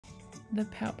The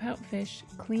Pout-Pout Fish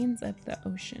Cleans Up the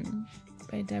Ocean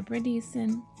by Deborah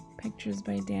Diesen, pictures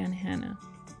by Hanna.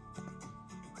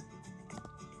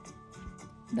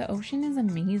 The ocean is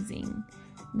amazing.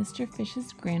 Mr.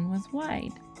 Fish's grin was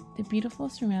wide. The beautiful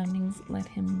surroundings left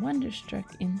him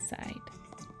wonderstruck inside.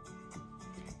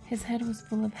 His head was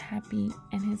full of happy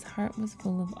and his heart was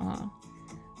full of awe.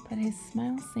 But his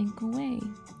smile sank away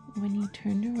when he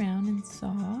turned around and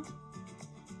saw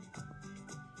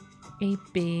a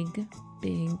big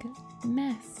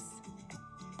mess.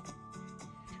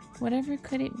 Whatever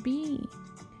could it be?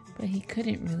 But he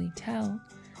couldn't really tell,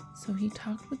 so he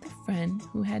talked with a friend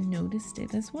who had noticed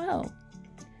it as well.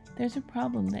 There's a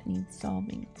problem that needs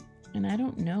solving, and I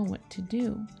don't know what to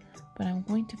do, but I'm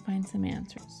going to find some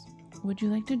answers. Would you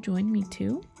like to join me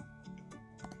too?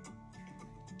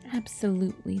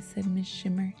 Absolutely, said Miss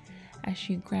Shimmer as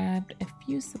she grabbed a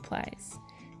few supplies.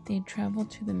 They'd travel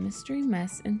to the mystery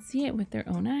mess and see it with their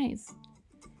own eyes.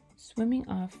 Swimming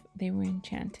off, they were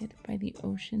enchanted by the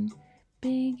ocean,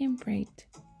 big and bright,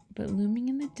 but looming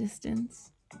in the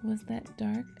distance was that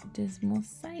dark, dismal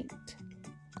sight.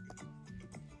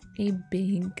 A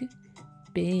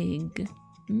big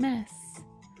mess.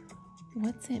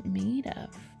 What's it made of?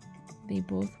 They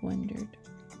both wondered,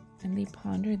 and they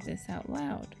pondered this out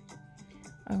loud.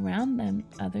 Around them,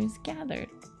 others gathered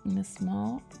in a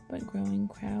small but growing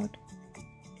crowd.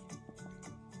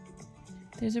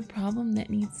 There's a problem that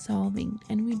needs solving,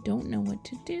 and we don't know what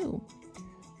to do,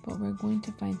 but we're going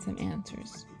to find some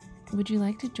answers. Would you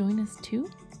like to join us too?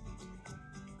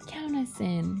 Count us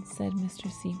in, said Mr.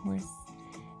 Seahorse,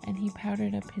 and he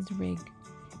powdered up his rig.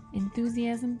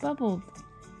 Enthusiasm bubbled.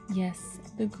 Yes,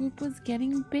 the group was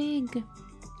getting big.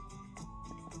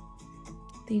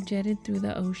 They jetted through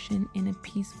the ocean in a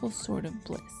peaceful sort of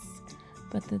bliss,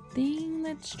 but the thing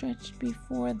that stretched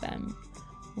before them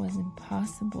was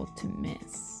impossible to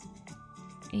miss.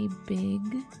 A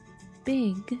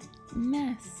big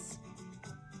mess.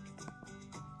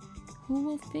 Who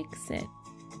will fix it?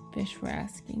 Fish were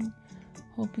asking,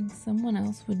 hoping someone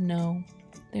else would know.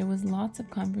 There was lots of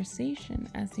conversation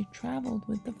as they traveled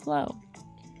with the flow.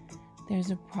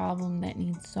 There's a problem that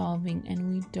needs solving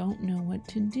and we don't know what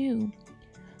to do,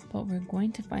 but we're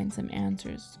going to find some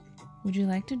answers. Would you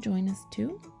like to join us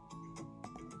too?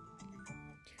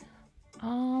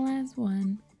 All as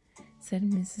one, said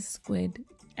Mrs. Squid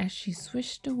as she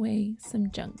swished away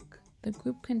some junk. The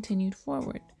group continued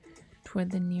forward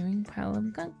toward the nearing pile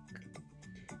of gunk.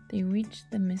 They reached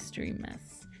the mystery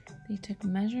mess. They took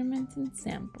measurements and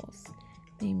samples.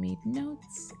 They made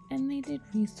notes and they did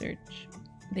research.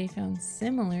 They found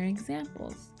similar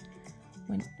examples.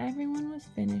 When everyone was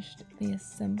finished, they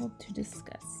assembled to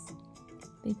discuss.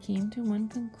 They came to one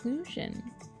conclusion.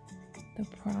 The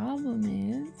problem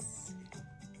is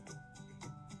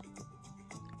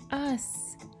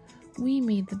us. We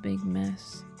made the big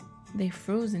mess. They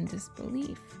froze in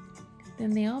disbelief.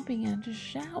 Then they all began to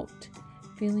shout,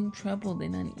 feeling troubled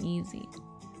and uneasy,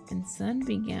 and Sun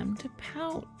began to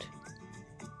pout.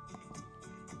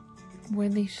 Were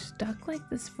they stuck like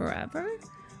this forever?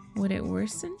 Would it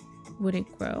worsen? Would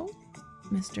it grow?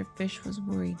 Mr. Fish was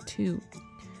worried too.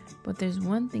 But there's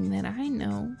one thing that I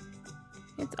know.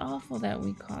 It's awful that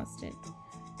we caused it,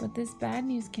 but this bad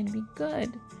news can be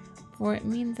good, for it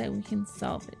means that we can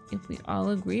solve it if we all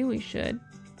agree we should.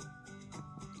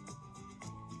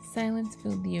 Silence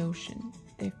filled the ocean.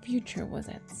 Their future was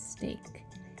at stake.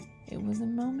 It was a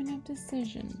moment of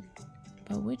decision,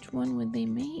 but which one would they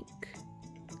make?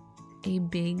 A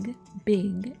big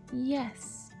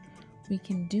yes. We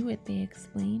can do it, they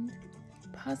explained.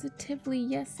 Positively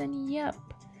yes and yep.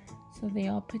 So they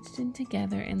all pitched in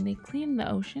together and they cleaned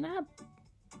the ocean up.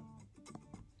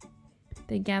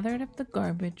 They gathered up the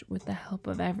garbage with the help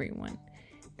of everyone.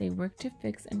 They worked to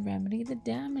fix and remedy the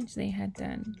damage they had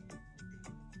done.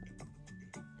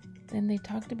 Then they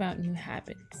talked about new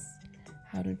habits,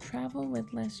 how to travel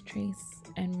with less trace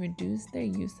and reduce their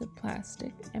use of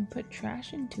plastic and put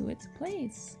trash into its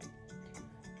place.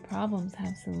 Problems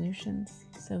have solutions,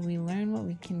 so we learn what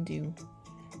we can do.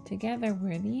 Together,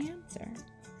 we're the answer.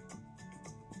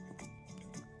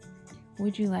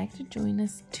 Would you like to join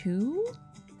us too?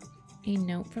 A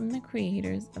note from the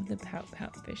creators of the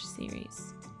Pout-Pout Fish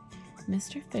series.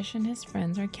 Mr. Fish and his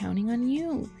friends are counting on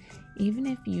you. Even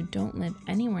if you don't live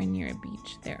anywhere near a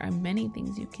beach, there are many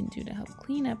things you can do to help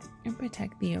clean up and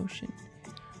protect the ocean.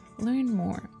 Learn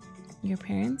more. Your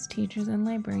parents, teachers, and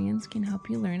librarians can help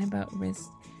you learn about risks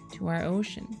to our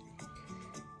ocean.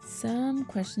 Some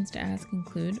questions to ask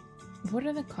include, what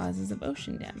are the causes of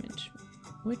ocean damage?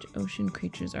 Which ocean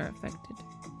creatures are affected?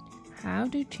 How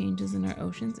do changes in our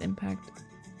oceans impact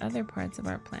other parts of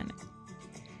our planet?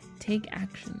 Take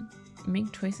action.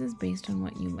 Make choices based on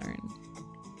what you learn.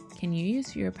 Can you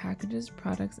use fewer packages,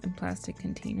 products, and plastic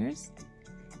containers?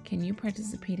 Can you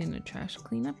participate in a trash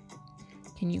cleanup?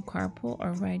 Can you carpool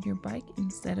or ride your bike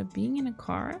instead of being in a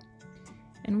car?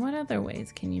 And what other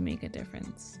ways can you make a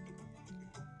difference?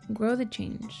 Grow the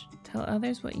change. Tell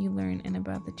others what you learn and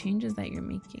about the changes that you're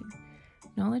making.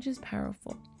 Knowledge is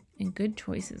powerful, and good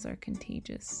choices are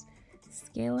contagious.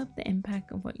 Scale up the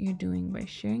impact of what you're doing by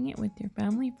sharing it with your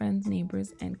family, friends,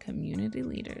 neighbors, and community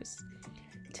leaders.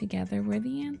 Together, we're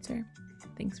the answer.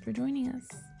 Thanks for joining us.